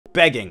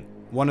Begging,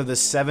 one of the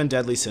 7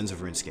 deadly sins of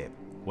RuneScape.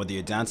 Whether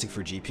you're dancing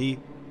for GP,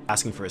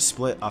 asking for a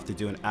split after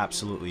doing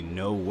absolutely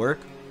no work,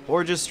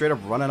 or just straight up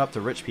running up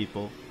to rich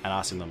people and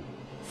asking them,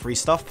 free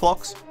stuff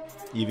plucks?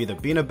 You've either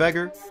been a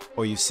beggar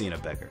or you've seen a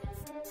beggar.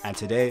 And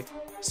today,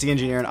 C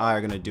Engineer and I are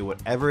going to do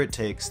whatever it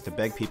takes to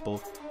beg people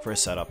for a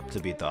setup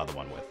to beat the other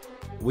one with.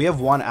 We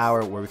have 1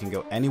 hour where we can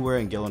go anywhere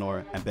in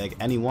Gielinor and beg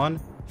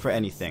anyone for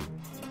anything.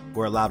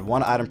 We're allowed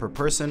 1 item per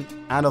person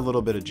and a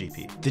little bit of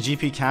GP. The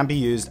GP can be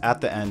used at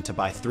the end to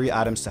buy 3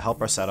 items to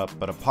help our setup,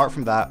 but apart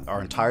from that,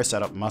 our entire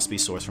setup must be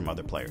sourced from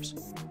other players.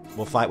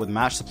 We'll fight with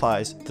match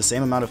supplies, the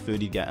same amount of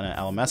food you get in an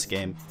LMS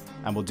game,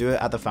 and we'll do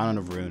it at the Fountain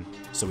of Rune,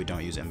 so we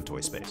don't use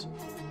inventory space.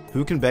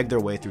 Who can beg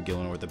their way through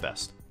Gielinor the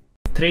best?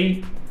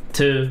 3,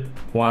 2,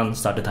 1,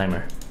 start the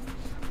timer.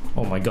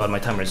 Oh my god, my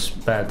timer is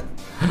bad.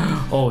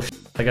 Oh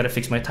I gotta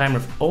fix my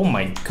timer. Oh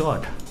my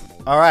god.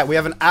 Alright, we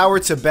have an hour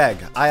to beg.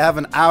 I have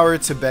an hour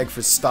to beg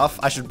for stuff.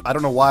 I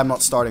don't know why I'm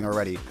not starting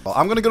already. Well,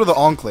 I'm gonna go to the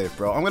Enclave,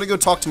 bro. I'm gonna go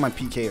talk to my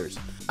PKers.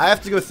 I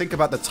have to go think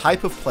about the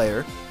type of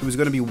player who's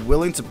gonna be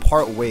willing to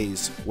part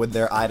ways with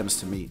their items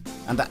to me.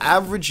 And the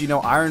average,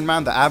 Iron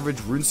Man, the average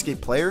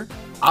RuneScape player,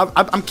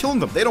 I'm killing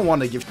them. They don't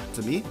want to give shit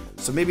to me.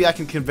 So maybe I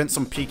can convince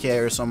some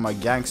PKers, some of my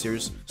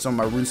gangsters, some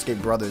of my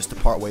RuneScape brothers to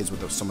part ways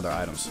with some of their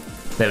items.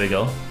 There we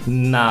go.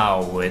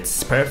 Now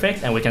it's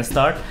perfect and we can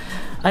start.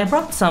 I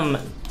brought some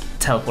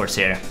teleports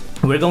here.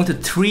 We're going to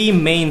 3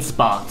 main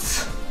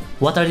spots.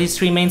 What are these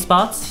 3 main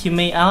spots, you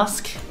may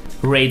ask?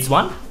 Raids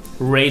 1,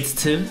 Raids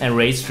 2, and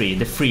Raids 3,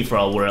 the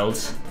free-for-all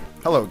worlds.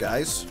 Hello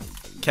guys.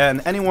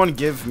 Can anyone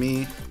give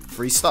me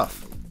free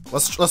stuff?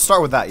 Let's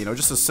start with that,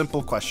 just a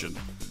simple question.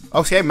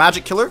 Okay,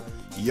 Magic Killer?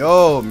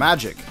 Yo,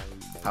 Magic.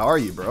 How are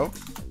you, bro?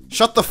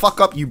 Shut the fuck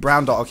up, you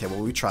brown dog. Okay, well,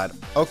 we tried.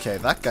 Okay,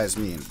 that guy's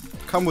mean.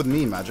 Come with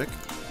me, Magic.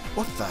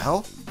 What the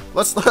hell?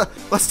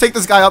 Let's take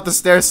this guy up the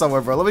stairs somewhere,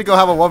 bro. Let me go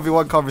have a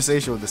 1v1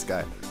 conversation with this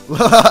guy.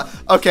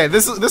 Okay,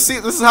 this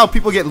is how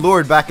people get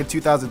lured back in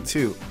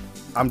 2002.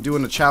 I'm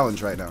doing a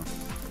challenge right now.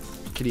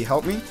 Can he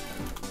help me?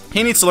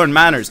 He needs to learn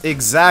manners.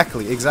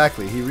 Exactly.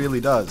 He really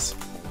does.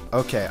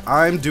 Okay,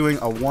 I'm doing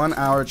a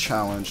 1-hour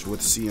challenge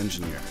with C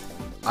Engineer.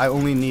 I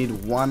only need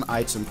 1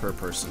 item per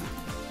person.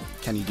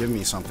 Can you give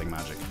me something,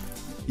 Magic?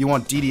 You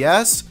want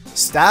DDS?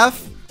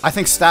 Staff? I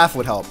think staff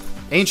would help.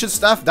 Ancient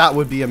staff? That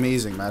would be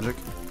amazing, Magic.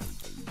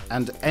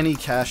 And any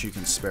cash you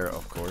can spare,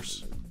 of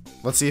course.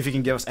 Let's see if he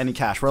can give us any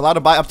cash. We're allowed to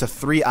buy up to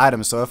 3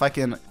 items, so if I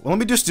can... Well, let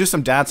me just do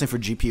some dancing for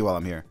GP while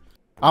I'm here.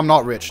 I'm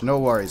not rich. No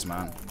worries,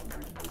 man.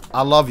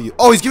 I love you.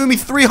 Oh, he's giving me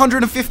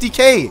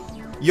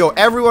 350k! Yo,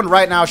 everyone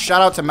right now,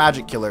 shout out to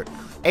Magic Killer.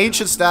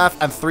 Ancient staff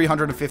and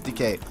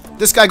 350k.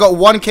 This guy got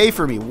 1k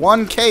for me.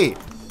 1k!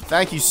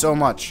 Thank you so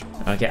much.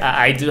 Okay,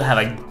 I do have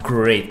a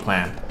great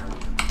plan.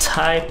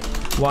 Type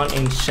 1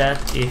 in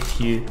chat if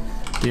you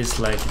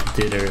dislike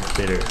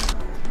DitterBitter.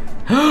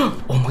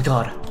 Oh my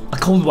god, a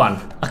cold one.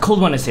 A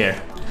cold one is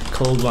here.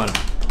 Cold one.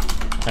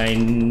 I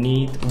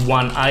need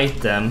 1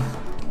 item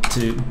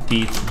to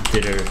beat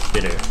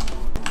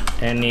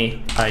DitterBitter.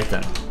 Any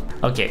item.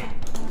 Okay,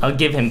 I'll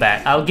give him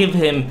back. I'll give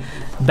him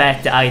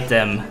back the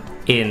item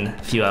in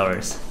a few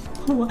hours.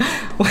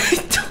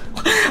 Wait,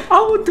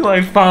 how do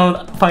I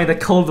find a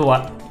cold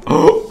one?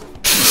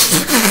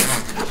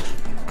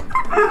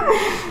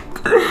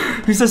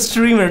 He's a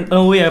streamer.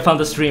 Oh wait, I found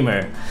a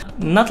streamer.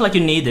 Not like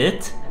you need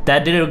it.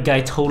 That Ditter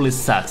guy totally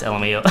sucks,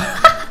 LMAO.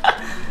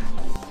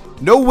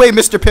 No way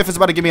Mr. Piff is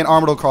about to give me an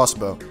armadillo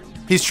crossbow.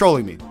 He's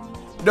trolling me.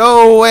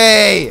 No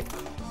way!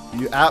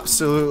 You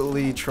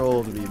absolutely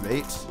trolled me,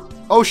 mate.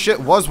 Oh shit,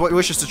 Was what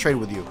wishes to trade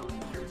with you.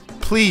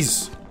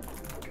 Please.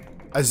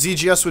 A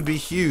ZGS would be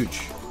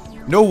huge.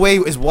 No way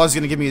is Was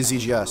gonna give me a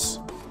ZGS.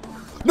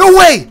 No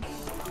way!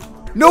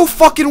 No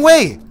fucking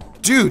way!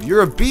 Dude,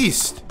 you're a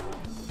beast.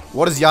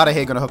 What is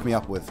Yadahe gonna hook me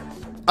up with?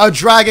 A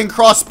dragon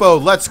crossbow,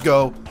 let's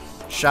go.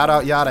 Shout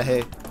out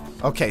Yadahe.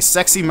 Okay,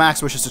 Sexy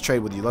Max wishes to trade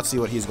with you. Let's see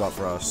what he's got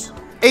for us.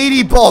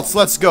 80 bolts,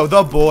 let's go,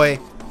 the boy.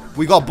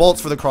 We got bolts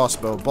for the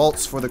crossbow.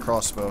 Bolts for the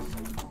crossbow.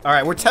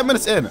 Alright, we're 10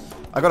 minutes in.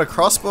 I got a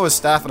crossbow, a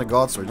staff, and a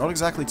godsword. Not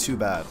exactly too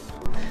bad.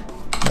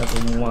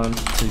 Doesn't want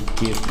to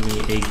give me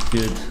a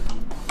good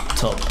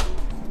top.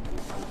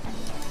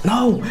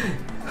 No!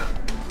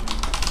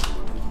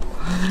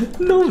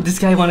 No, this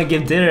guy wanna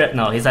give Ditter.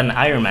 No, he's an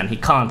Iron Man. He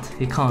can't.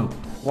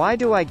 Why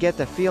do I get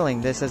the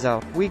feeling this is a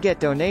we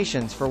get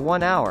donations for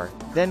 1 hour,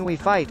 then we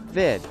fight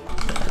vid?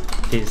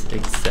 That is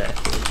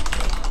exactly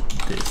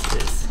what this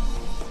is.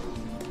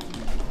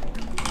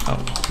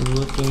 I'm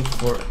looking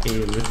for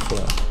a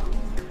recoil.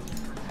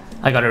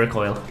 I got a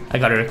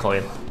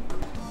recoil.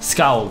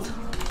 Scowled.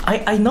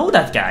 I know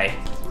that guy.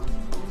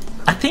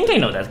 I think I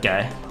know that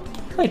guy.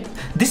 Wait,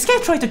 this guy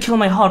tried to kill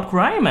my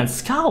hardcore Iron Man.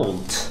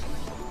 Scowled.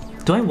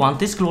 Do I want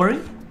this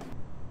glory?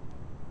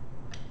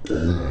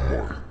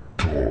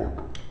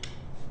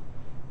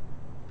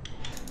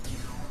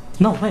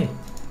 No way.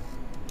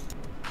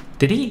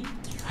 Did he?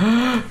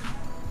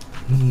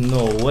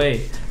 No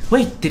way.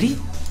 Wait, did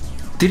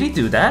he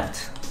do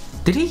that?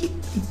 Did he?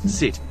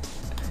 Sit.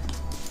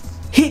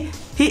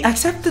 He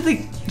accepted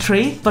the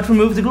trade but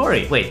removed the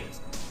glory. Wait.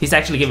 He's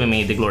actually giving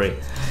me the glory.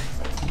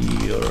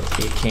 You're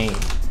a king.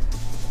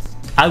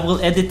 I will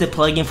edit the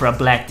plugin for a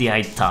black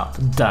DI top.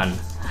 Done.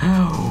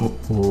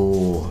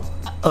 Oh.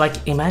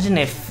 Like, imagine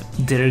if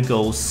Ditter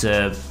goes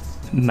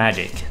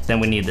magic. Then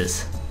we need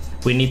this.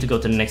 We need to go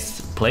to the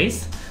next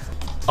place.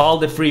 All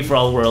the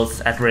free-for-all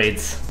worlds at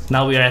raids.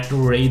 Now we are at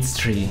raids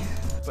 3.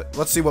 But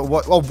let's see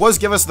what Wuz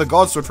give us the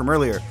God Sword from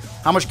earlier.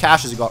 How much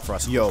cash has he got for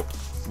us? Yo,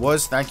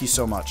 Wuz, thank you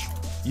so much.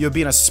 You have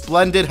been a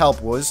splendid help,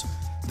 Wuz.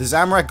 The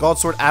Zamorak God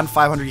Sword and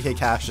 500k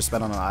cash to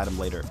spend on an item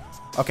later.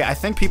 Okay, I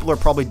think people are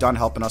probably done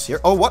helping us here.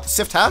 Oh, what?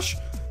 Sift hash?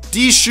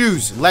 These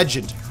shoes.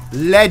 Legend.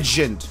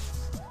 Legend.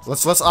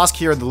 Let's ask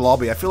here in the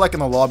lobby. I feel like in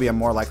the lobby I'm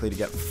more likely to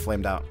get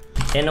flamed out.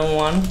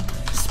 Anyone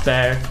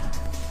spare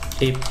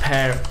a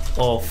pair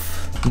of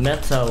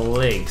metal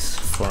legs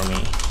for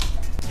me?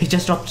 He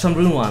just dropped some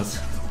rune ones.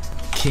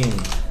 King.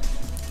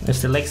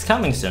 Is the legs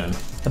coming soon?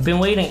 I've been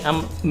waiting.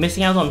 I'm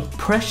missing out on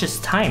precious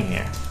time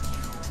here.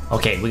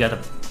 Okay, we got a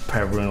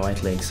pair of rune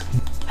white legs.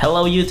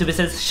 Hello YouTube, it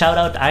says shout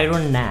out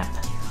Iron Nap.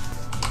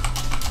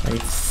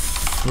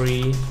 It's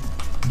 3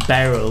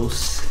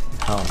 barrels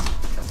helm.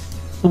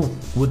 Ooh,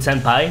 Wood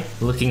Senpai,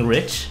 looking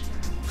rich.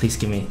 Please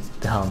give me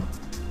the helm.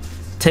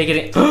 Take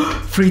it in.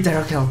 Free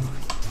Dark Helm.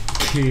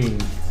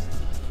 King.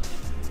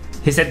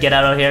 He said get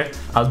out of here.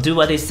 I'll do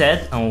what he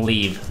said and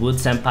leave. Wood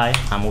Senpai,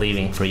 I'm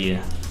leaving for you.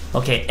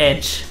 Okay,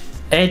 Edge.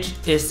 Edge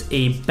is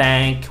a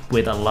bank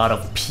with a lot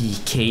of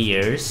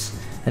PKers.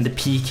 And the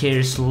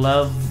PKers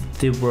love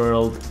the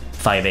world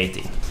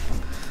 580.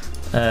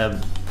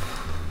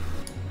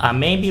 I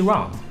may be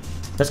wrong.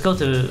 Let's go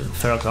to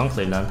Feral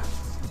Conclave then.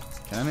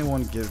 Can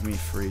anyone give me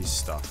free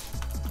stuff?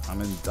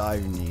 I'm in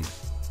dire need.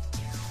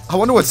 I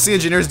wonder what Sea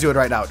Engineer's doing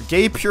right now.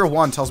 Gay Pure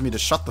 1 tells me to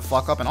shut the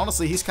fuck up, and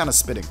honestly, he's kind of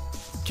spitting.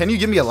 Can you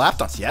give me a lap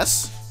dance?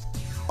 Yes?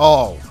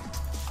 Oh.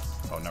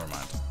 Oh, never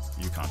mind.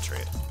 You can't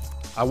trade.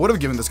 I would have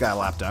given this guy a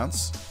lap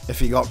dance if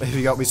he got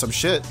me some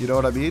shit, you know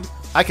what I mean?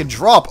 I could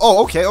drop.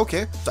 Oh,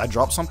 okay. Did I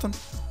drop something?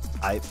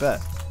 I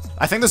bet.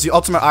 I think this the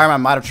ultimate Iron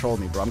Man might have trolled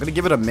me, bro. I'm gonna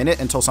give it a minute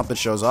until something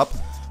shows up.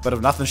 But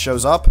if nothing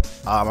shows up,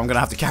 I'm gonna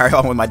have to carry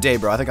on with my day,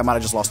 bro. I think I might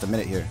have just lost a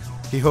minute here.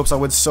 He hopes I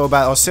win so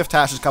bad. Oh, Sift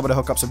Hash is coming to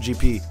hook up some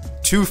GP.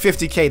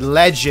 250k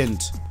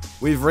legend.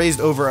 We've raised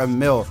over $1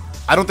 mil.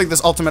 I don't think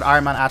this ultimate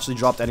Iron Man actually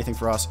dropped anything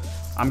for us.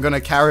 I'm gonna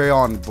carry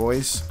on,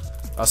 boys.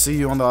 I'll see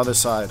you on the other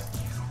side.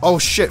 Oh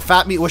shit,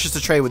 Fat Meat wishes to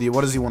trade with you.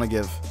 What does he want to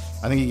give?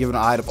 I think he gave an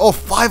item. Oh,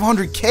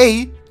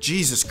 500k?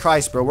 Jesus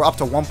Christ, bro. We're up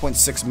to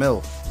 1.6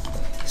 mil.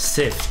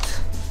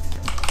 Sift.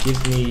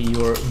 Give me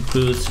your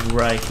boots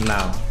right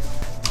now.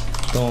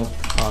 Don't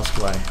ask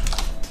why.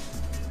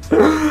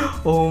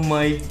 Oh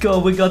my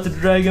god, we got the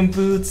dragon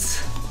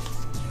boots.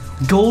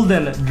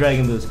 Golden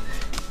dragon boots.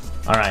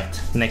 Alright,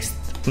 next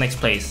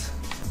place.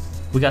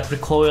 We got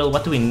recoil.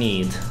 What do we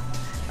need?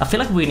 I feel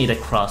like we need a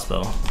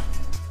crossbow.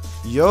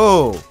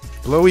 Yo,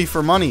 blowy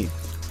for money.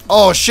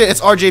 Oh shit,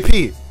 it's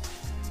RJP.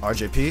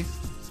 RJP,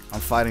 I'm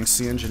fighting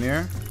Sea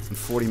Engineer in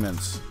 40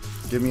 minutes.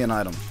 Give me an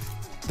item.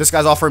 This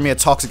guy's offering me a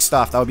toxic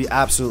staff. That would be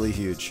absolutely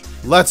huge.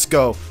 Let's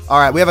go.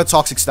 Alright, we have a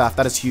toxic staff.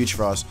 That is huge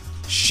for us.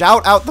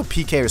 Shout out the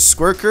PKers.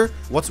 Squirker,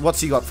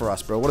 what's he got for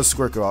us, bro? What does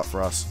Squirker got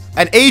for us?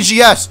 An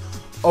AGS.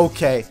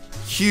 Okay,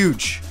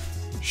 huge.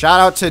 Shout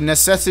out to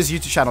Necess's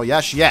YouTube channel.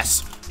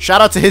 Yes.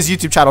 Shout out to his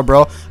YouTube channel,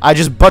 bro. I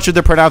just butchered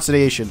the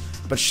pronunciation.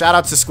 But shout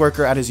out to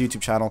Squirker at his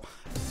YouTube channel.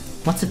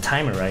 What's the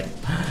timer, right?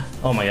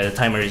 Oh my god, the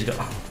timer is go.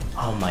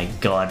 Oh my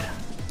god.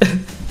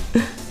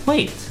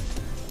 Wait.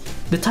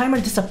 The timer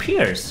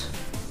disappears.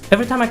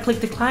 Every time I click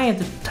the client,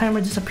 the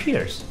timer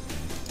disappears.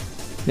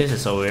 This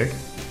is so weird.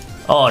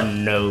 Oh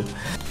no.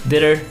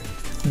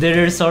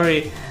 Ditter,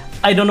 sorry.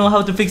 I don't know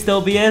how to fix the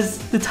OBS.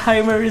 The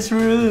timer is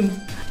ruined.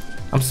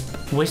 I'm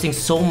wasting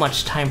so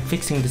much time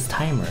fixing this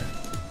timer.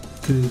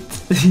 Dude.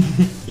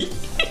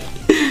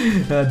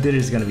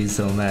 Ditter's gonna be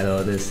so mad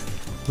about this.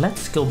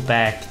 Let's go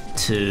back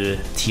to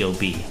TOB.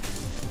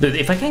 Dude,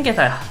 if I can get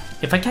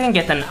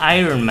an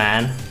Iron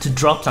Man to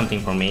drop something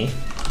for me,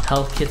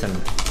 Health Kitten.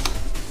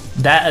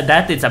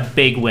 That is a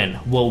big win.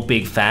 Whoa,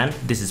 big fan.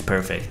 This is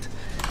perfect.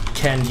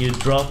 Can you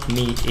drop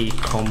me a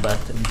combat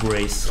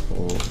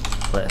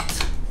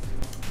bracelet?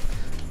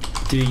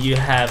 Do you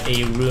have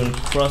a rune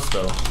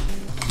crossbow?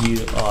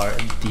 You are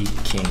the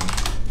king.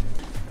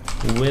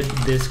 With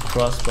this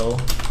crossbow,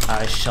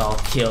 I shall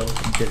kill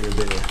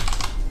DitterBitter.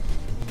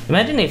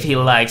 Imagine if he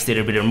likes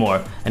DitterBitter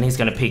more and he's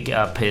gonna pick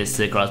up his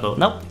crossbow.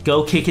 Nope,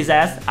 go kick his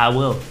ass. I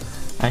will.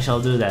 I shall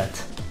do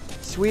that.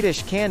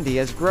 Swedish candy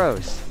is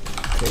gross.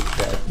 Take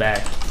that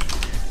back.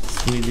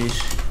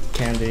 Swedish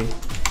candy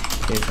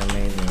is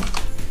amazing.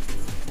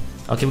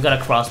 Okay, we got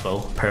a crossbow.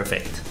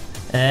 Perfect.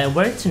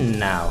 Where to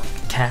now?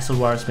 Castle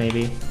Wars,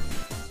 maybe?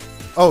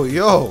 Oh,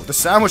 yo, the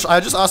sandwich. I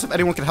just asked if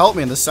anyone could help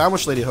me, and the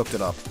sandwich lady hooked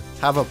it up.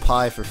 Have a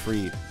pie for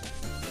free.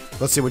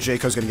 Let's see what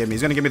Jayco's gonna give me.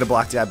 He's gonna give me the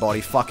black D-Hide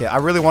body. Fuck it. I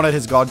really wanted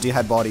his god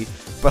D-Hide body,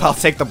 but I'll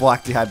take the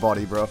black D-Hide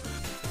body, bro.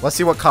 Let's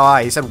see what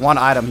Kai. He said one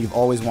item you've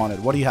always wanted.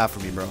 What do you have for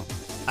me, bro?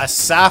 A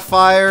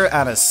sapphire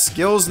and a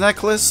skills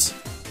necklace?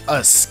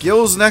 A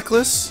skills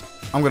necklace?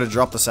 I'm gonna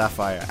drop the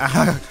sapphire.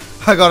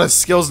 I got a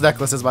skills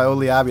necklace as my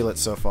only amulet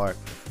so far.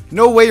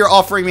 No way you're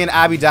offering me an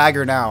Abby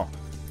dagger now.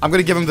 I'm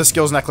gonna give him the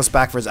skills necklace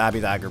back for his Abby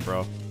dagger,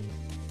 bro.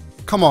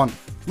 Come on.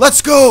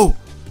 Let's go!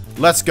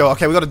 Let's go.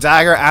 Okay, we got a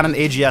dagger and an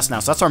AGS now.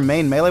 So that's our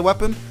main melee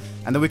weapon.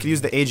 And then we can use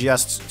the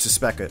AGS to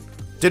spec it.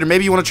 Ditter,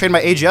 maybe you want to trade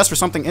my AGS for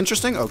something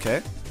interesting?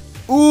 Okay.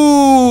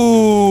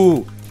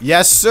 Ooh!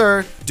 Yes,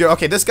 sir. Dude,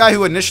 okay, this guy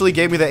who initially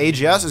gave me the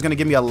AGS is gonna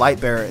give me a light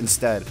bearer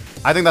instead.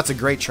 I think that's a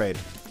great trade.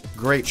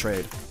 Great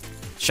trade.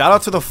 Shout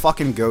out to the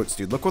fucking goats,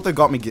 dude. Look what they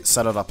got me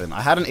set it up in.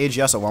 I had an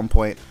AGS at one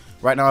point.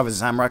 Right now I have a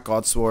Zamrak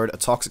Godsword, a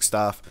Toxic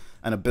Staff,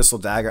 an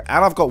Abyssal Dagger,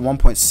 and I've got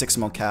 1.6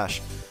 mil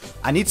cash.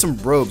 I need some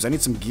robes, I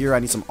need some gear, I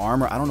need some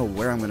armor. I don't know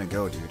where I'm gonna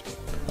go, dude.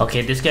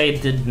 Okay, this guy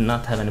did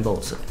not have any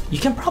bolts. You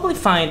can probably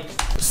find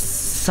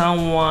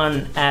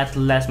someone at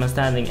Last Man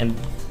Standing and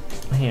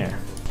here.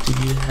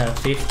 Do you have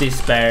 50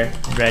 spare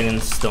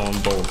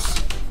Dragonstone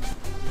bolts?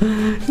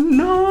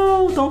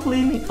 No, don't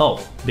leave me.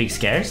 Oh, big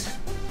scares?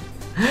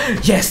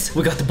 Yes,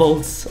 we got the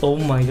bolts. Oh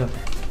my god.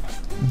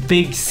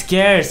 Big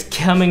scares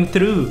coming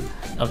through.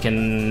 Okay,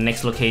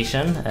 next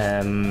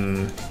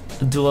location.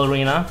 Dual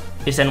arena.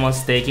 Is anyone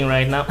staking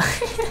right now?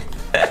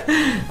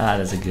 Ah,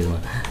 that's a good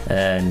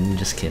one.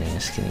 Just kidding,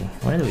 just kidding.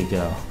 Where do we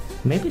go?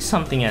 Maybe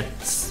something at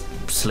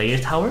Slayer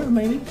Tower,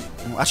 maybe?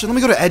 Actually, let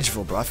me go to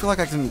Edgeville, bro. I feel like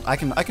I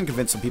can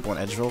convince some people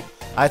in Edgeville.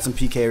 I had some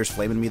PKers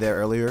flaming me there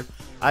earlier.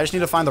 I just need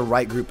to find the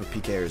right group of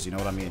PKers, you know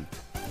what I mean?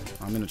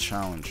 I'm in a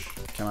challenge.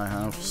 Can I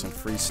have some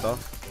free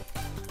stuff?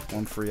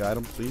 One free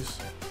item, please.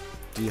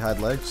 Do you hide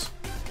legs?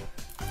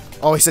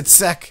 Oh, he said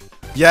sec.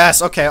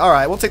 Yes, okay,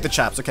 alright, we'll take the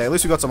chaps. Okay, at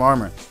least we got some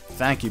armor.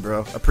 Thank you,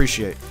 bro.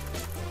 Appreciate.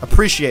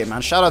 Appreciate,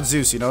 man. Shout out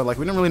Zeus, you know? Like,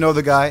 we didn't really know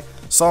the guy.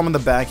 Saw him in the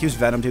back. He was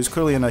venomed. He was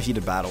clearly in a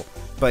heated battle.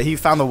 But he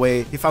found the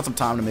way. He found some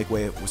time to make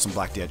way with some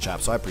Black Dead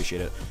chaps, so I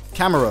appreciate it.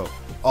 Camaro.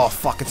 Oh,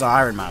 fuck, it's an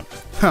Iron Man.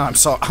 I'm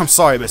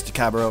sorry, Mr.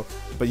 Camaro,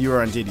 but you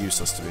are indeed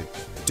useless to me.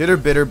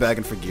 DitterBitter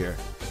begging for gear.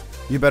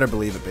 You better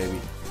believe it, baby.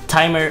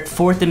 Timer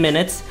 40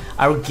 minutes.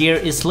 Our gear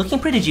is looking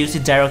pretty juicy.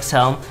 Darok's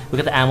helm. We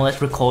got the amulet,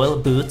 recoil,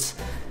 boots,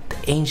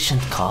 the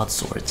ancient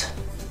Godsword.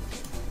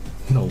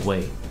 No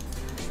way.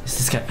 Is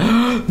this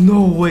guy?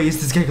 No way.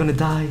 Is this guy gonna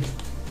die?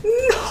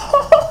 No!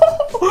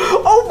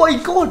 Oh my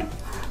god!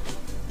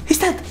 He's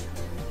dead.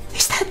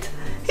 He's dead.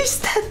 He's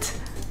dead.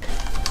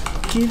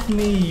 Give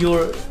me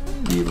your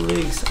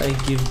legs. I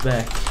give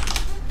back.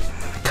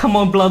 Come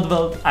on,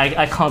 Bloodwell.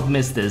 I can't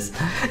miss this.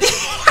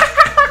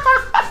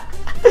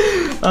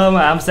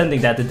 I'm sending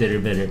that to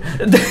DitterBitter.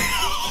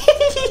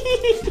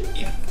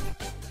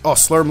 Oh,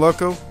 Slurm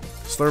Loco?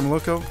 Slurm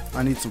Loco?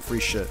 I need some free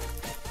shit.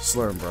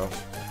 Slurm, bro.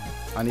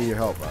 I need your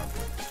help, bro.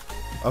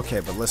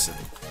 Okay, but listen.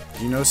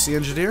 You know C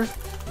Engineer?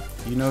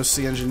 You know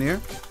C Engineer?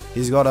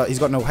 He's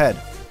got no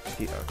head.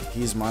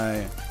 He's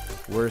my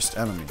worst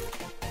enemy.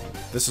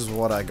 This is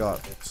what I got.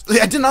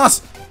 I didn't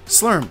ask!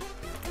 Slurm.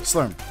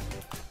 Slurm.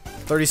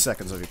 30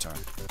 seconds of your time.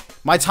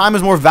 My time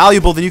is more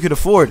valuable than you could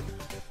afford.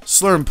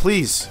 Slurm,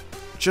 please.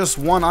 Just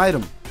one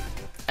item.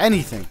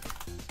 Anything.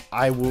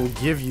 I will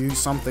give you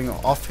something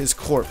off his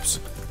corpse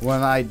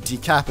when I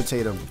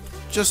decapitate him.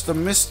 Just a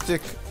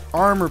mystic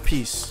armor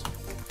piece.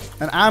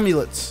 An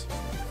amulet.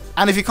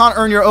 And if you can't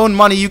earn your own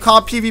money, you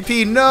can't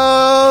PvP.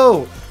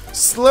 No!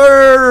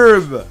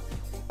 Slurm!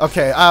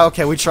 Okay,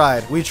 okay, we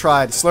tried. We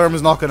tried.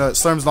 Slurm's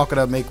not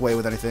gonna make way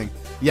with anything.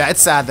 Yeah,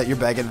 it's sad that you're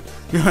begging.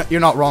 You're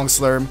not wrong,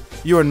 Slurm.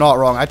 You are not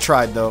wrong. I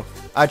tried though.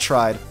 I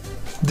tried.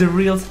 The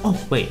real. Oh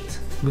wait,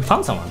 we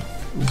found someone.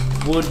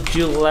 Would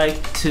you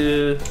like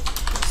to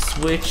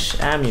switch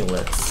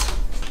amulets?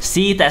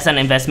 See it as an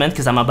investment,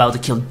 because I'm about to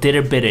kill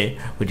DitterBitter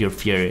with your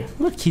fury.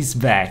 Look, he's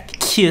back.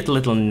 Cute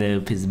little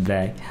noob, he's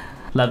back.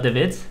 Love the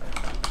vids?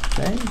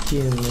 Thank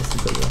you,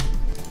 Mr. Bigger.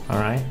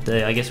 Alright,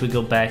 I guess we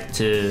go back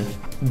to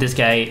this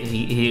guy.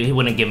 He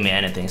wouldn't give me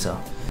anything, so.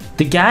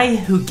 The guy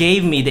who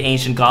gave me the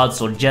ancient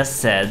Godsword just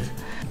said,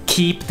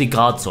 keep the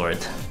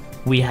Godsword.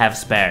 We have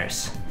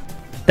spares.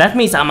 That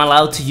means I'm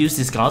allowed to use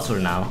this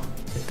Godsword now.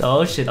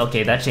 Oh shit,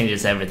 okay, that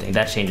changes everything.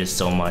 That changes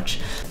so much.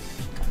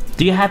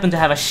 Do you happen to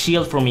have a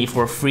shield for me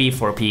for free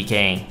for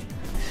PKing?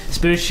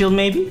 Spirit shield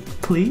maybe?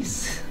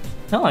 Please?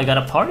 Oh, I got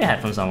a party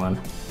hat from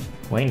someone.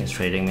 Wayne is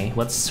trading me.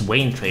 What's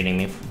Wayne trading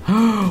me?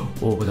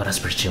 Oh, we got a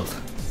spirit shield.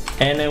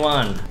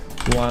 Anyone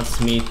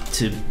wants me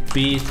to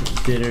beat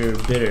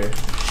DitterBitter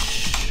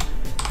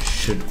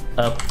should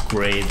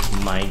upgrade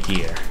my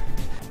gear.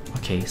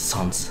 Okay,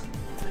 sons.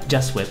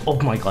 Just whip. Oh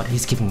my god,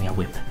 he's giving me a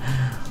whip.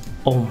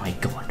 Oh my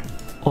god.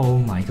 Oh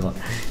my god.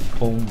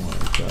 Oh my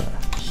god.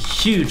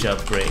 Huge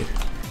upgrade.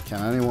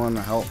 Can anyone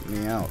help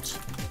me out?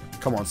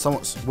 Come on,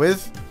 someone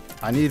with?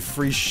 I need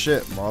free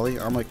shit, Molly.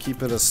 I'm gonna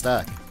keep it a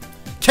stack.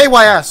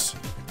 KYS!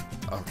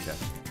 Okay.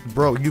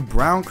 Bro, you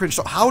brown cringe.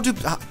 So how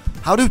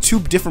do two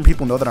different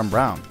people know that I'm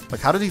brown?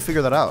 Like, how did he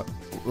figure that out?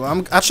 Well,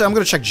 I'm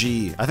gonna check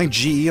GE. I think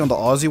GE on the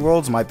Aussie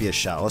Worlds might be a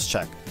shout. Let's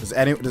check. Does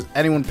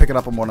anyone pick it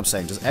up on what I'm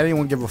saying? Does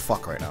anyone give a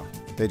fuck right now?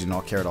 They do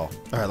not care at all.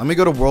 Alright, let me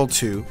go to World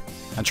 2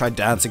 and try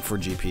dancing for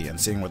GP and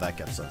seeing where that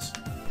gets us.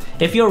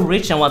 If you're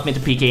rich and want me to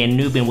PK a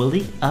noob in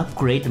Wildy,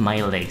 upgrade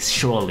my legs.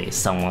 Surely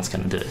someone's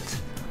gonna do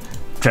it.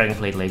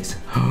 Dragonblade legs.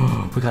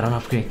 We got an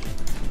upgrade.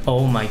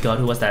 Oh my god,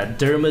 who was that?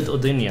 Dermot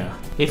Odinia.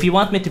 If you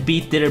want me to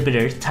beat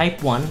DitterBitter,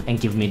 type 1 and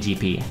give me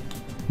GP.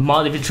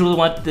 Mod, if you truly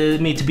want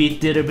me to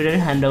beat DitterBitter,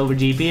 hand over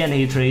GP and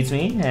he trades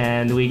me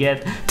and we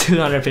get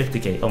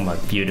 250k. Oh my,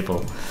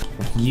 beautiful.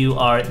 You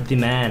are the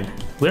man.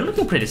 We're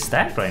looking pretty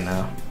stacked right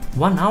now.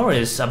 1 hour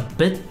is a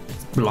bit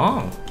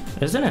long,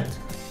 isn't it?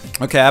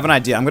 Okay, I have an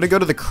idea. I'm gonna go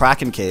to the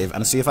Kraken Cave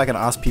and see if I can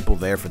ask people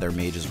there for their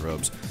mage's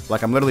robes.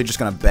 Like, I'm literally just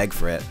gonna beg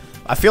for it.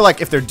 I feel like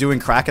if they're doing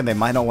Kraken, they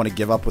might not want to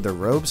give up with their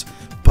robes,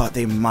 but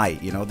they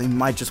might, you know, they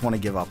might just want to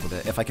give up with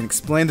it. If I can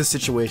explain the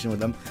situation with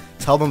them,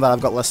 tell them that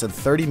I've got less than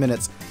 30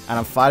 minutes and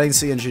I'm fighting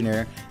Sea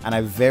Engineer and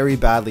I very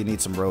badly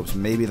need some robes,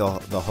 maybe they'll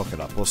hook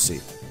it up. We'll see.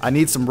 I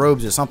need some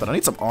robes or something. I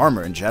need some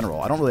armor in general.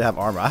 I don't really have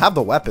armor. I have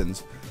the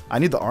weapons. I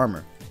need the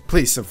armor.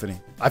 Please,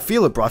 Symphony. I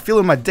feel it, bro. I feel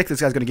in my dick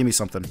this guy's gonna give me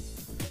something.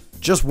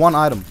 Just one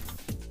item.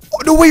 Oh,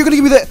 no way you're gonna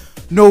give me that.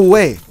 No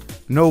way.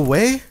 No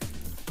way?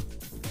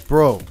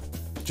 Bro.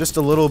 Just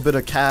a little bit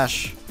of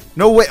cash.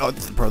 No way. Oh,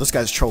 bro, this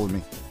guy's trolling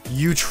me.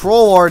 You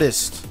troll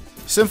artist.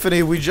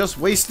 Symphony, we just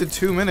wasted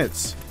 2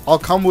 minutes. I'll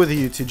come with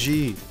you to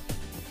G.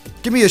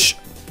 Give me a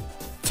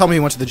Tell me he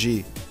went to the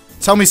G.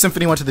 Tell me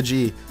Symphony went to the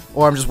G.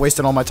 Or I'm just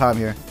wasting all my time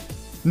here.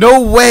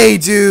 No way,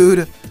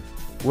 dude.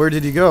 Where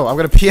did he go? I'm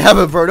gonna PM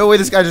him, bro. No way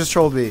this guy just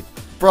trolled me.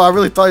 Bro, I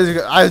really thought he was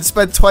gonna, I had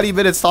spent 20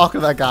 minutes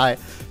talking to that guy.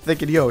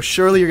 Thinking, yo,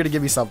 surely you're gonna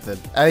give me something.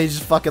 And he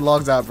just fucking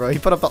logs out, bro. He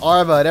put up the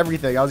armor and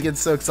everything. I was getting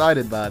so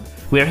excited, man.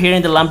 We're here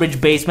in the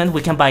Lumbridge basement.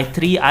 We can buy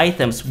 3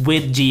 items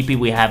with GP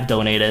we have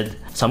donated.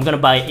 So I'm gonna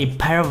buy a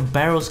pair of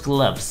Barrow's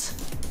gloves.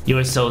 You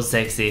are so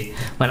sexy.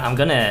 Man, I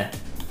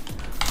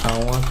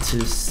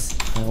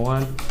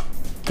want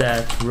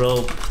that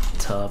rope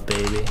top,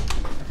 baby.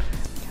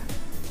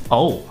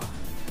 Oh.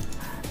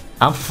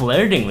 I'm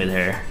flirting with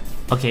her.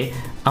 Okay.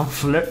 I'm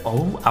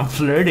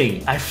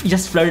flirting. I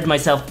just flirted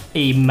myself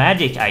a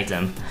magic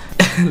item.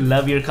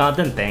 Love your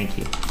content, thank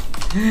you.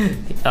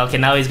 Okay,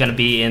 now he's gonna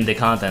be in the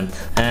content.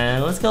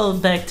 Let's go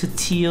back to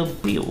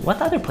TOB.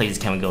 What other places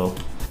can we go?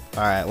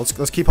 Alright,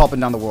 let's keep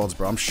hopping down the worlds,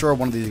 bro. I'm sure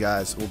one of these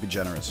guys will be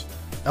generous.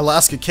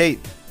 Alaska Kate.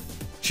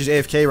 She's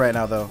AFK right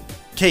now, though.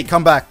 Kate,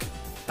 come back.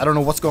 I don't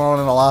know what's going on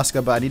in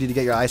Alaska, but I need you to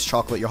get your iced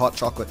chocolate, your hot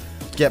chocolate.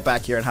 Get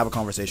back here and have a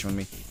conversation with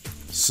me.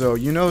 So,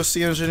 you know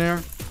Sea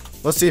Engineer?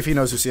 Let's see if he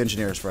knows who Sea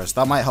Engineer is first.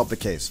 That might help the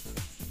case.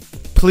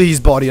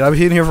 Please, buddy. I've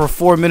been here for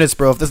 4 minutes,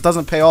 bro. If this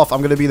doesn't pay off,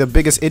 I'm gonna be the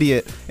biggest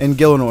idiot in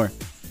Gillinor.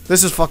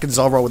 This is fucking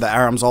Zelro with the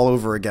arms all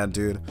over again,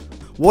 dude.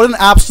 What an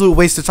absolute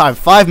waste of time.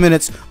 5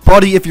 minutes.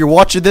 Buddy, if you're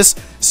watching this,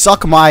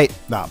 suck my...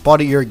 Nah,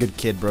 buddy, you're a good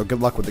kid, bro. Good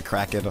luck with the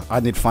Kraken. I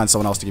need to find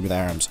someone else to give me the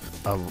arms.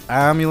 A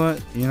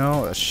amulet, you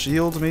know? A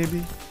shield,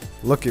 maybe?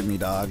 Look at me,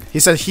 dog.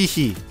 He said, hee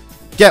hee.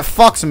 Get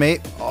fucked,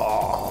 mate.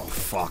 Oh,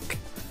 fuck.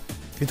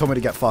 He told me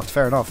to get fucked.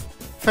 Fair enough.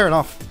 Fair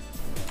enough.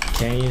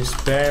 Can you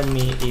spare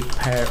me a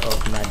pair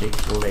of magic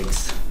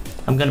legs?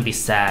 I'm gonna be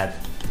sad.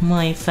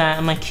 My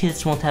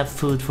kids won't have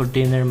food for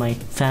dinner. My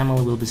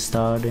family will be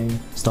starving.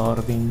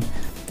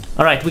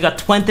 Alright, we got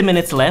 20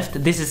 minutes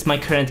left. This is my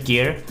current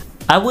gear.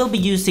 I will be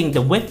using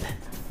the whip,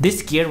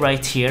 this gear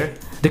right here,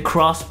 the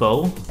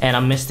crossbow, and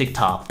a mystic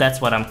top.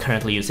 That's what I'm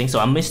currently using. So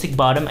a mystic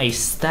bottom, a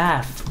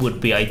staff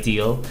would be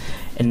ideal,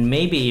 and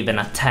maybe even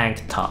a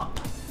tank top.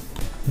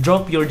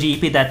 Drop your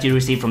GP that you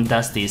received from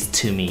Dusty's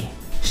to me.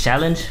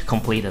 Challenge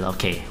completed.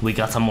 Okay, we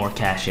got some more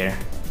cash here.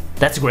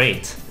 That's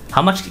great.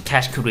 How much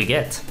cash could we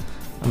get?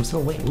 I'm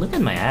still waiting. Look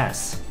at my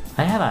ass.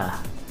 I have a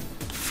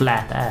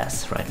flat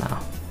ass right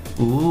now.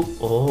 Ooh,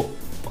 oh.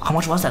 How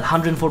much was that?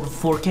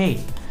 144k.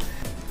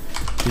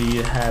 Do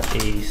you have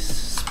a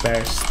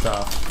spare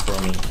stuff for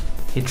me?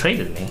 He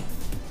traded me.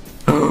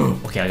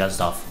 Okay, I got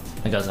stuff.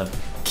 I got stuff.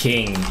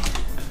 King.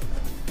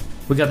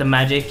 We got the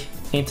magic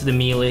into the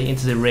melee,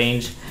 into the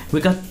range.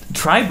 We got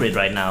Tribrid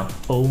right now.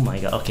 Oh my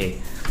god.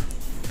 Okay.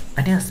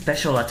 I need a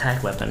special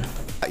attack weapon.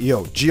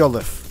 Yo,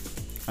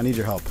 Geolith. I need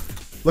your help.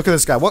 Look at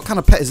this guy. What kind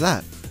of pet is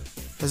that?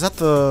 Is that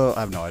the...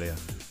 I have no idea.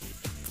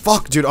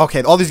 Fuck, dude.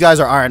 Okay, all these guys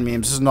are iron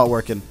memes. This is not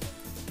working.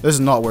 This is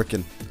not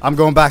working. I'm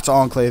going back to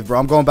Enclave, bro.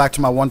 I'm going back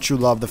to my one true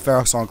love, the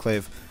Ferox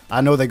Enclave. I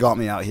know they got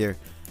me out here.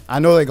 I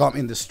know they got me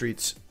in the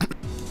streets.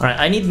 Alright,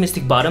 I need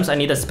mystic bottoms. I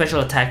need a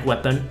special attack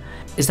weapon.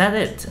 Is that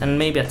it? And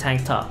maybe a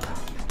tank top.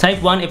 Type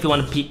 1 if you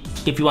want me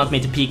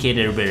to PK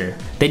DitterBitter.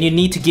 Then you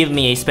need to give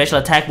me a special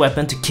attack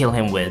weapon to kill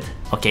him with.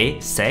 Okay,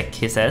 sick,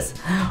 he says.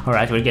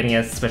 Alright, we're getting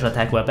a special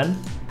attack weapon.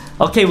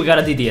 Okay, we got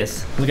a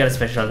DDS. We got a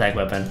special attack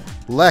weapon.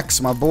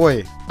 Lex, my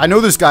boy. I know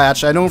this guy,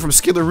 actually. I know him from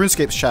Skiller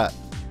RuneScape's chat.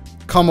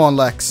 Come on,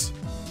 Lex.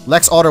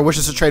 Lex Otter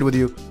wishes to trade with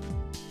you.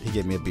 He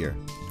gave me a beer.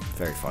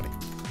 Very funny.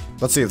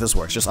 Let's see if this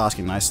works. Just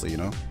asking nicely, you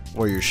know?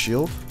 Or your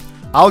shield.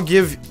 I'll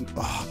give...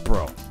 Oh,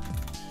 bro.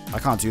 I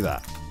can't do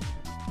that.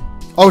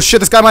 Oh, shit.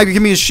 This guy might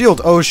give me a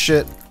shield. Oh,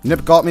 shit.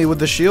 Nip got me with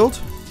the shield?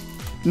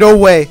 No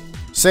way.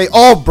 Say...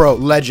 Oh, bro.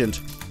 Legend.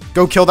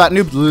 Go kill that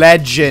noob.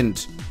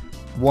 Legend.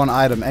 One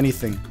item.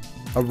 Anything.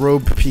 A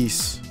robe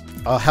piece.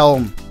 A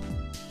helm.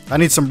 I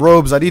need some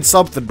robes. I need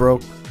something, bro.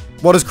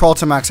 What does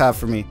Crawltomax have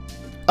for me?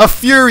 A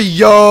Fury.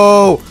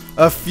 Yo!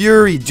 A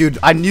Fury. Dude,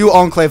 I knew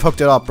Enclave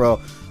hooked it up,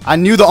 bro. I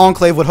knew the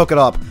Enclave would hook it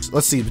up.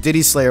 Let's see.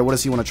 Diddy Slayer, what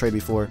does he want to trade me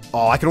for?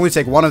 Oh, I can only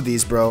take one of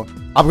these, bro.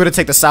 I'm going to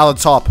take the salad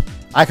top.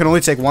 I can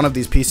only take one of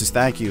these pieces.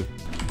 Thank you.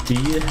 Do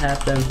you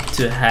happen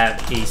to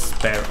have a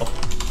spare of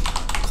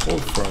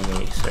cold for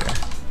me, sir?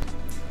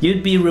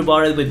 You'd be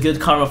rewarded with good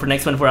karma for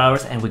next 24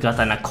 hours, and we got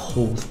an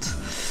occult.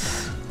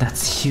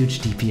 That's huge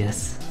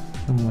DPS.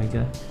 Oh my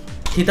god.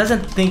 He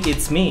doesn't think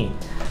it's me.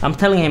 I'm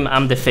telling him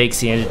I'm the fake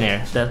sea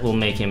engineer. That will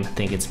make him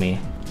think it's me.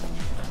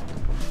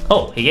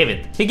 Oh, he gave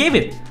it. He gave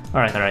it.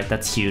 Alright,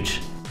 that's huge.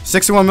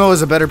 61 mil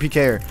is a better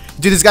PKer.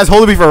 Dude, this guy's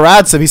holding me for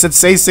ransom. He said,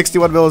 say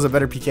 61 mil is a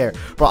better PKer.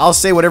 Bro, I'll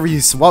say whatever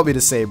you want me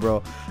to say,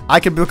 bro. I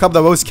can become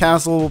the most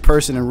cancelable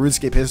person in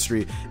RuneScape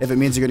history if it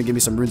means you're going to give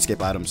me some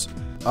RuneScape items.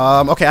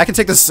 Okay, I can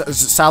take this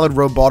salad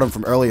row bottom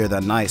from earlier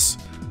then. Nice.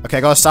 Okay,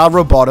 I got a salad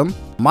row bottom.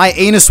 My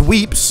anus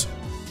weeps.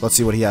 Let's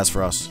see what he has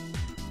for us.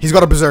 He's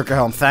got a berserker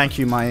helm. Thank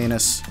you, my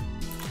anus.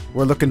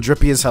 We're looking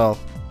drippy as hell.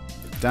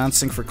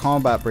 Dancing for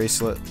combat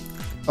bracelet.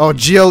 Oh,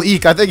 GL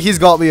Eek. I think he's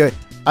got me.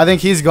 I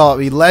think he's got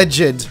me.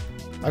 Legend.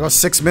 I got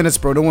 6 minutes,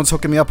 bro. No one's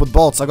hooking me up with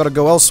bolts. I gotta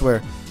go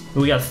elsewhere.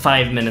 We got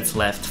 5 minutes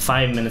left.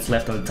 5 minutes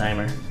left on the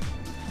timer.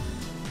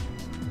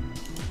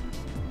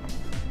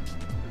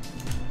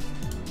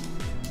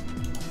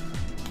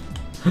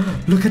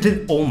 Look at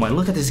it. Oh my,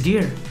 look at this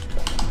gear.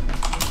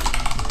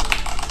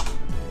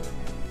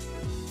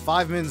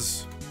 5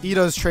 minutes.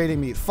 Ida's trading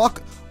me.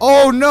 Fuck.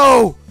 Oh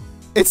no!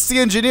 It's the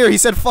engineer. He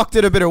said fuck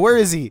DitterBitter. Where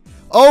is he?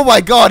 Oh my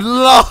god.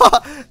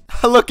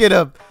 Look at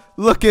him.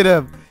 Look at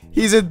him.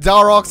 He's in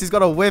Darox. He's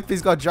got a whip.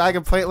 He's got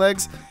dragon plate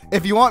legs.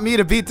 If you want me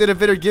to beat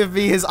DitterBitter, give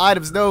me his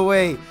items. No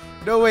way.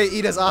 No way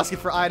Ida's asking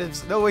for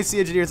items. No way Sea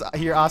Engineer's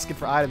here asking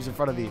for items in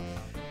front of me.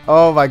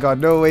 Oh my god.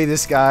 No way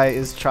this guy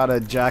is trying to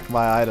jack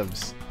my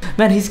items.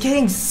 Man, he's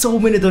getting so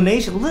many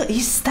donations. Look,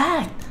 he's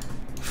stacked.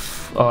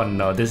 Oh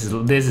no, this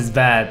is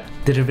bad.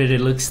 DitterBitter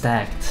looks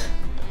stacked.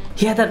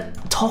 He had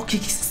that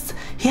toxic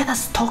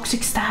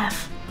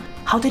staff.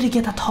 How did he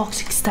get a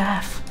toxic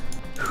staff?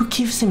 Who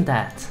gives him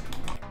that?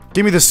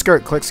 Give me the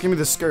skirt, Clicks. Give me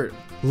the skirt.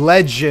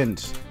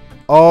 Legend.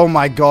 Oh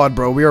my god,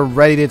 bro. We are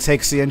ready to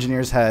take the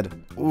engineer's head.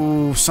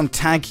 Ooh, some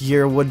tank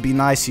gear would be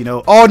nice, you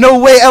know. Oh, no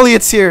way.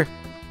 Elliot's here.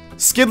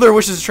 Skidler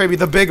wishes to trade me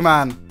the big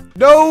man.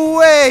 No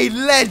way.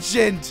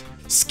 Legend.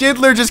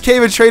 Skidler just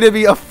came and traded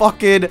me a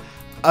fucking...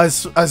 A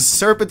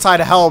serpentine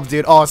helm,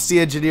 dude. Oh,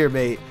 Sea Engineer,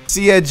 mate.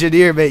 Sea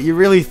Engineer, mate. You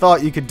really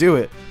thought you could do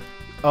it.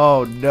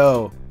 Oh,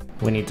 no.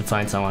 We need to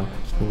find someone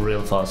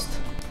real fast.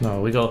 No,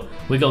 we go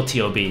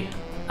TOB.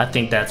 I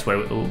think that's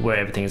where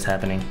everything is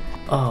happening.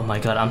 Oh my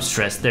god, I'm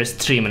stressed. There's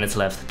 3 minutes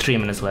left. 3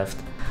 minutes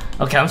left.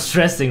 Okay, I'm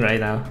stressing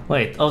right now.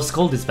 Wait, oh,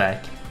 Scold is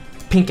back.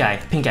 Pink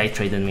Eye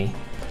traded me.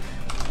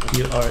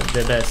 You are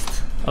the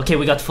best. Okay,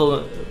 we got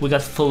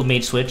full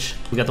mage switch.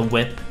 We got the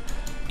whip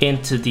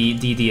into the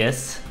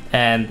DDS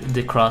and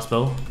the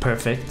crossbow.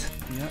 Perfect.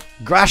 Yeah.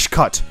 Grash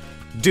cut.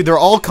 Dude, they're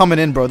all coming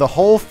in, bro. The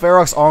whole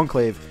Ferox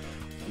Enclave.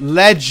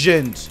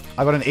 Legend.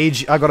 I got an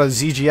I got a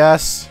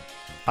ZGS.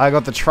 I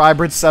got the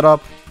Tribrid set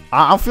up.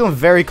 I'm feeling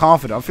very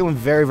confident. I'm feeling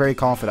very, very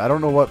confident. I don't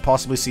know what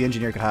possibly Sea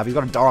Engineer could have. He's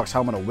got a Darox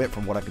helmet and a whip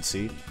from what I could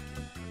see.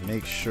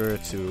 Make sure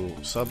to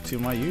sub to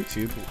my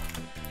YouTube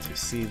to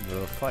see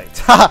the fight.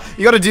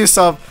 You gotta do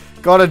some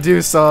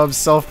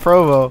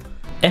self-promo.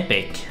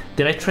 Epic.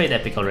 Did I trade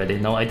Epic already?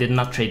 No, I did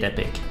not trade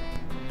Epic.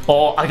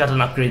 Oh, I got an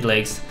upgrade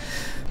legs.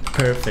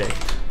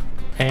 Perfect.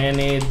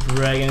 Any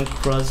dragon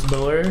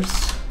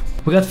crossbowers?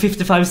 We got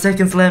 55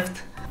 seconds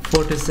left.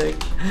 40 sec.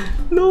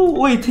 No,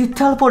 wait, he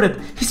teleported.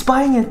 He's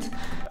buying it.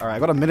 Alright, I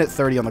got a minute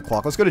 30 on the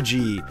clock. Let's go to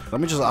GE. Let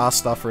me just ask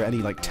stuff for any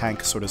like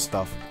tank sort of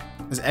stuff.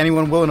 Is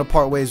anyone willing to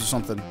part ways or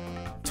something?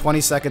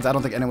 20 seconds. I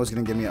don't think anyone's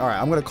gonna give me. Alright,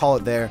 I'm gonna call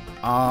it there.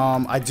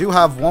 I do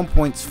have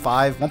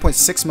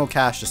 1.6 mil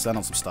cash to spend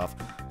on some stuff.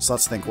 So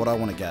let's think what I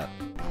want to get.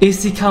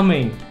 Is he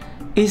coming?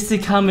 Is he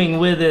coming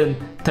within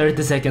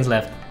 30 seconds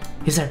left?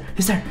 He's there.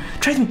 He's there.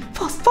 Trade me.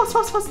 Fast.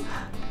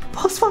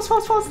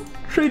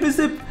 Trade me,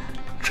 Zip.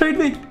 Trade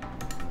me.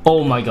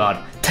 Oh my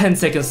god. 10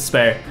 seconds to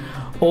spare.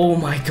 Oh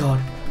my god.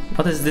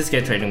 What is this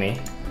guy trading me?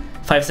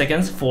 5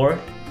 seconds. 4,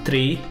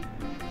 3,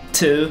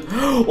 2.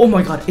 Oh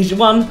my god.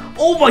 H1.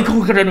 Oh my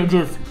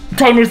god.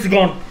 Timer's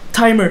gone.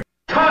 Timer.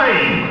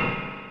 Time.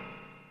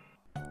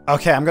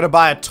 Okay, I'm gonna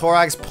buy a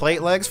Thorax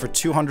plate legs for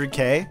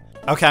 200k.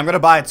 Okay, I'm gonna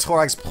buy a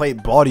Thorax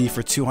plate body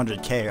for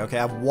 200k. Okay,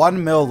 I have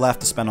 1 mil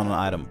left to spend on an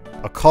item.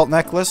 Occult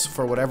necklace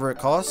for whatever it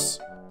costs.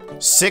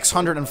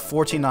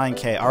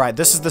 649k. Alright,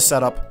 this is the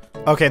setup.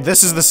 Okay,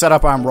 this is the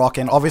setup I'm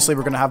rocking. Obviously,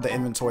 we're gonna have the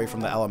inventory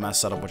from the LMS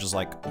setup, which is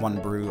like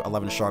 1 brew,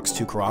 11 sharks,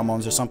 2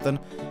 Karamons or something.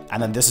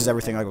 And then this is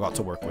everything I got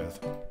to work with.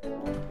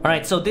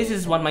 Alright, so this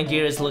is what my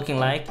gear is looking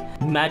like.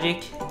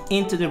 Magic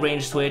into the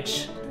range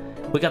switch.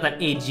 We got an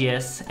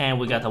AGS and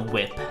we got a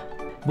whip.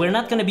 We're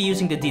not gonna be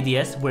using the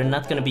DDS. We're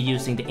not gonna be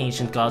using the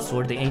Ancient God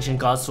Sword. The Ancient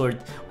God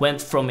Sword went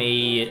from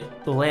a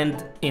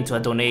lend into a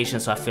donation,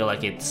 so I feel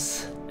like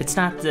it's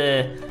not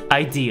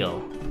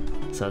ideal,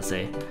 so to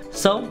say.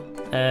 So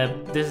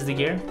this is the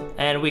gear,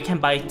 and we can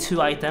buy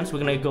 2 items. We're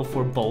gonna go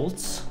for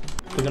bolts.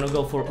 We're gonna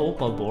go for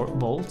opal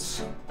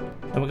bolts.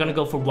 And we're gonna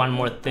go for one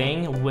more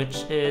thing,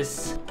 which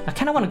is... I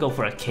kinda wanna go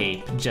for a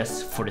cape,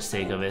 just for the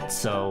sake of it,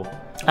 so...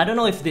 I don't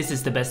know if this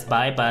is the best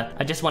buy, but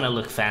I just wanna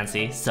look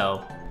fancy,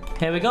 so...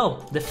 Here we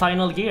go, the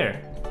final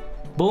gear.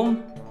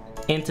 Boom,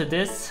 into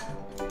this,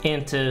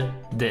 into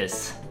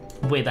this.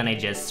 With an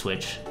AGS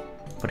switch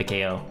for the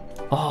KO.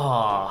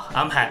 Oh,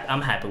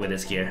 I'm happy with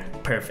this gear.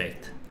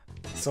 Perfect.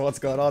 So what's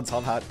going on,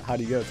 Tom? How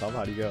do you go, Tom?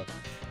 How do you go?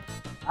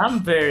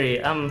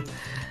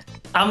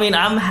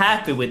 I'm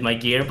happy with my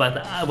gear,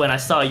 but when I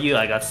saw you,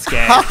 I got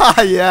scared.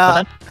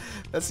 Yeah.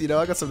 That's, you know,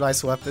 I got some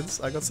nice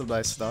weapons. I got some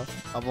nice stuff.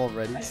 I'm all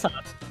ready. I saw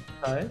it.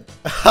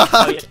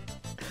 Oh, yeah.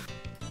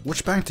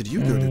 Which bank did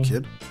you go to,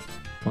 kid?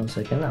 1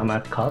 second, I'm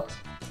at Cox.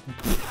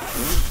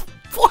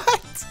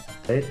 What?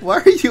 Wait. Why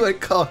are you at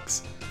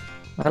Cox?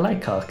 I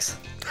like Cox.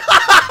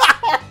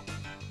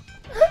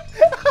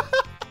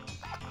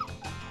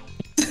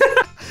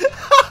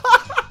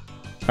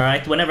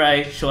 Alright, whenever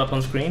I show up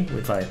on screen,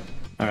 we fight.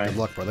 Alright. Good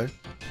luck, brother.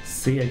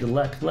 See ya, good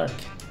luck, good luck.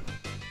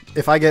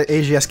 If I get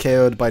AGS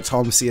KO'd by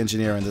Tom C.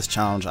 Engineer in this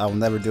challenge, I will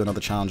never do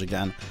another challenge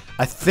again.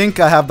 I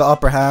think I have the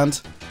upper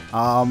hand.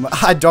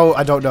 I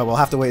don't know. We'll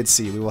have to wait and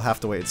see. We will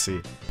have to wait and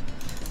see.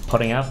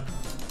 Putting up.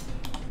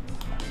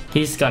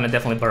 He's gonna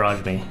definitely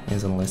barrage me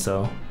instantly,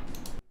 so...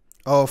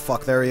 Oh,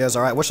 fuck. There he is.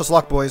 Alright, wish us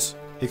luck, boys.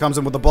 He comes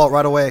in with the bolt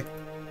right away.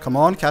 Come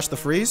on, catch the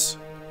freeze.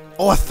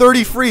 Oh, a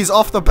 30 freeze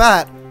off the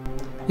bat.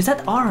 Is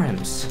that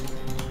arms?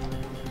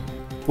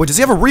 Wait, does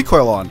he have a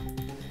recoil on?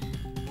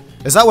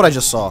 Is that what I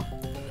just saw?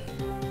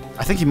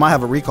 I think he might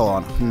have a recoil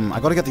on.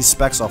 I gotta get these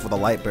specs off with a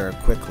light bear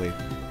quickly.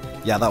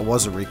 Yeah, that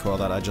was a recoil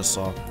that I just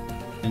saw.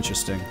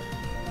 Interesting.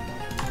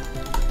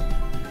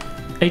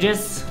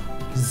 Aegis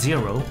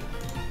 0.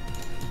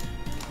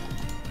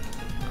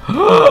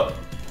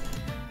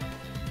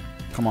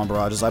 Come on,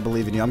 barrages. I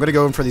believe in you. I'm gonna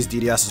go in for these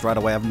DDSs right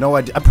away. I have no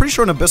idea. I'm pretty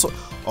sure an Abyssal...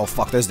 Oh,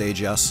 fuck. There's the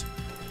AGS.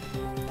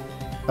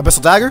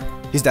 Abyssal Dagger?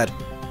 He's dead.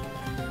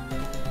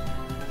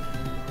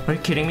 Are you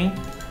kidding me?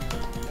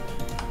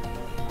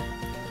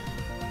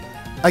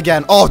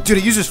 Again. Oh, dude,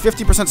 it uses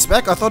 50%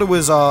 spec? I thought it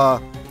was,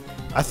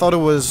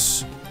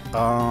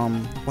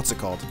 what's it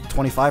called?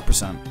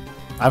 25%.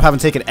 I haven't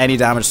taken any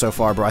damage so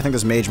far, bro. I think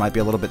this mage might be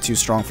a little bit too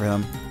strong for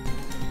him.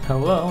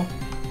 Hello?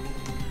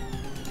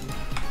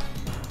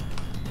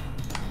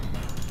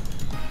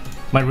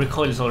 My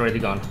recoil is already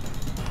gone.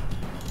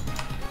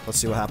 Let's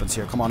see what happens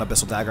here. Come on,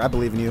 Abyssal Dagger. I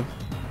believe in you.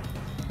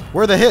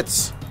 Where are the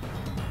hits?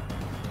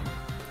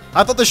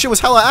 I thought this shit was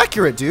hella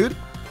accurate, dude.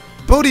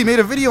 Bodhi made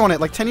a video on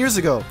it like 10 years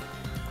ago.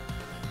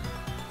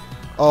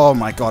 Oh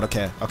my god,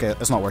 okay. Okay,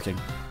 it's not working.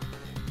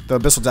 The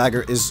Abyssal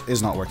Dagger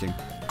is not working.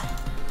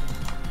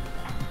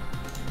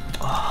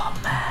 Oh,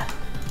 man.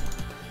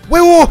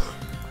 Wait, whoa!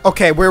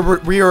 Okay,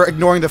 we are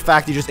ignoring the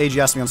fact you just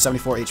AGS'd me on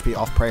 74 HP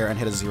off prayer and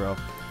hit a 0.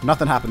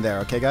 Nothing happened there,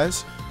 okay,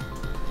 guys?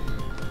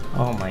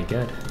 Oh my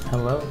god.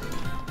 Hello?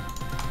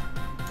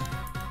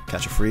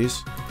 Catch a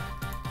freeze.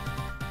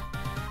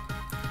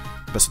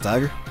 Abyssal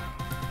Dagger.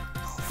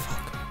 Oh,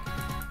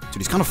 fuck.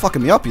 Dude, he's kind of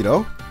fucking me up, you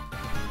know?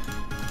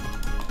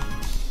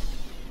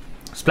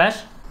 Splash?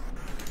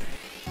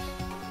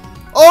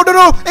 Oh, no,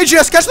 no!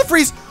 AGS, catch the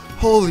freeze!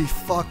 Holy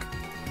fuck.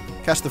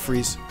 Catch the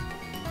freeze.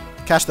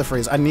 Catch the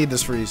freeze. I need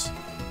this freeze.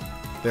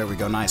 There we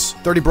go, nice.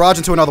 30 barrage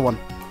into another one.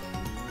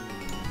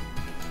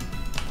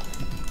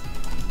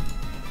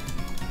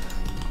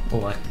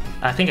 Oh,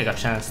 I think I got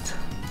chanced.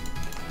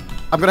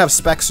 I'm gonna have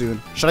spec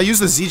soon. Should I use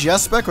the ZGS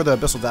spec or the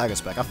Abyssal Dagger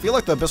spec? I feel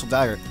like the Abyssal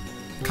Dagger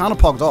kind of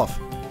pogged off.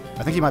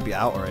 I think he might be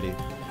out already.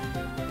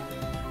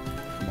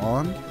 Come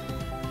on.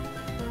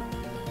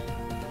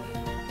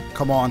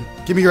 Come on.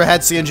 Give me your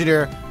head, Sea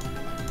Engineer.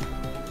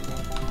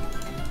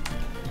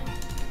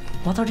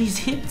 What are these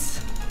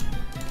hits?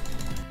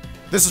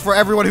 This is for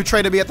everyone who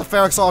traded me at the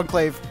Ferox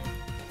Enclave.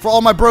 For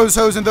all my bros,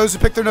 hoes, and those who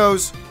pick their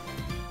nose.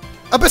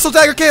 Abyssal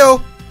Dagger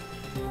KO!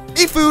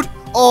 Eat food!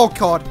 Oh,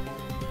 God.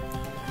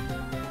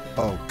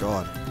 Oh,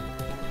 God.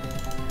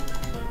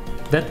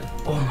 That...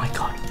 Oh, my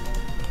God.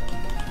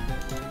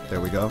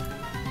 There we go.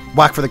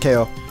 Whack for the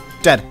KO.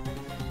 Dead.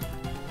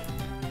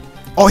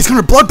 Oh, he's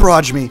gonna blood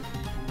barrage me.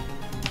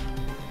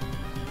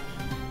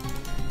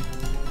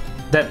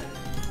 That...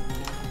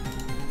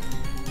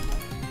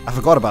 I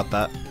forgot about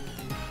that.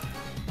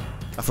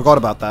 I forgot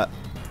about that.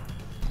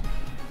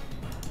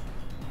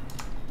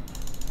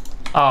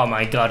 Oh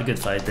my god, good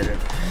fight, Ditter.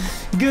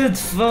 Good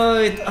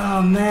fight!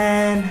 Oh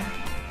man.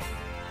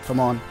 Come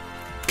on.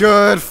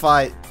 Good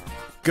fight.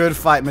 Good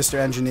fight, Mr.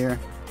 Engineer.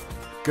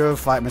 Good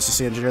fight, Mr.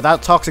 C Engineer.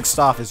 That toxic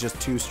stuff is just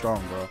too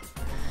strong, bro.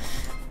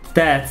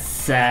 That's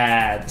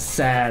sad.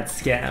 Sad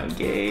scam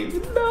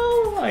game.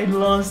 No, I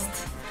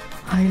lost.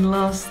 I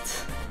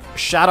lost.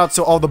 Shout out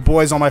to all the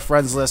boys on my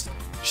friends list.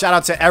 Shout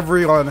out to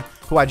everyone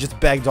who I just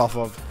begged off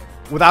of.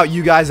 Without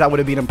you guys, that would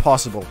have been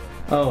impossible.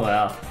 Oh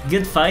well.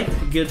 Good fight,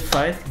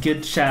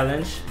 good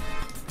challenge.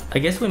 I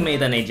guess we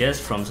made an AGS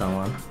from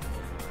someone.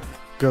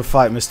 Good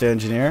fight, Mr.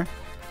 Engineer.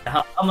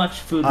 How much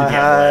food did I you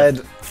have had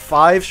left?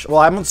 5... Well,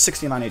 I'm on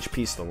 69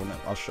 HP still, wouldn't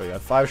it? I'll show you. I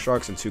had 5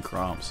 sharks and 2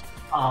 crams.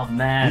 Oh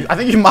man. I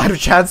think you might have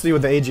chanced me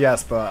with the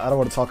AGS, but I don't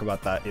want to talk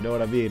about that. You know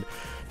what I mean?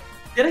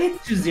 Did I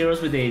hit 2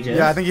 zeros with the AGS?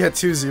 Yeah, I think you hit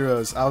 2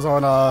 zeros. I was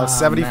on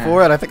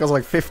 74, and I think I was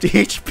like 50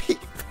 HP.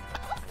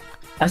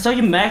 I saw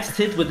you maxed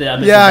hit with the.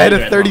 Yeah, I hit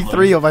a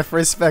 33 on my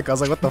first spec. I was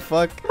like, what the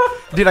fuck?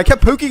 Dude, I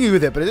kept poking you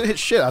with it, but it didn't hit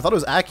shit. I thought it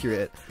was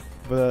accurate,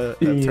 but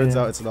it turns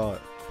out it's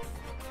not.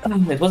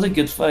 It was a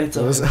good fight.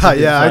 It was,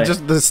 yeah, I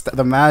just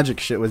the magic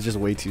shit was just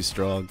way too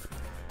strong.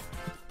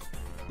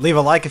 Leave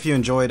a like if you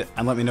enjoyed,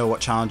 and let me know what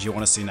challenge you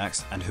want to see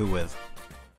next and who with.